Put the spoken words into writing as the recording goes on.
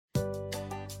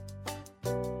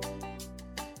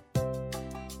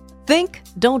Think,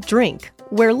 Don't Drink,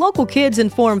 where local kids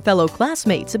inform fellow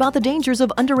classmates about the dangers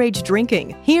of underage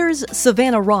drinking. Here's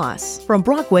Savannah Ross from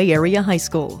Brockway Area High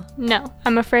School. No,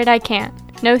 I'm afraid I can't.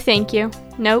 No thank you.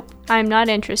 Nope, I'm not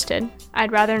interested.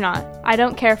 I'd rather not. I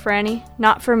don't care for any.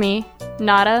 Not for me.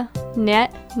 Nada,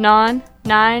 net, non,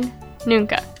 nine,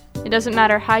 nunca. It doesn't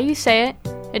matter how you say it.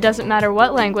 It doesn't matter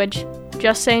what language.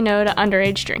 Just say no to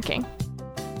underage drinking.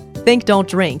 Think, Don't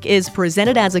Drink is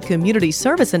presented as a community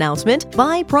service announcement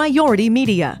by Priority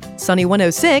Media, Sunny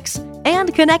 106,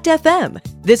 and Connect FM.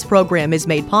 This program is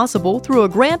made possible through a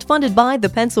grant funded by the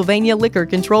Pennsylvania Liquor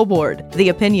Control Board. The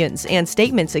opinions and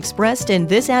statements expressed in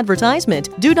this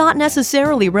advertisement do not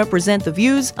necessarily represent the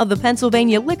views of the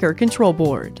Pennsylvania Liquor Control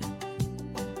Board.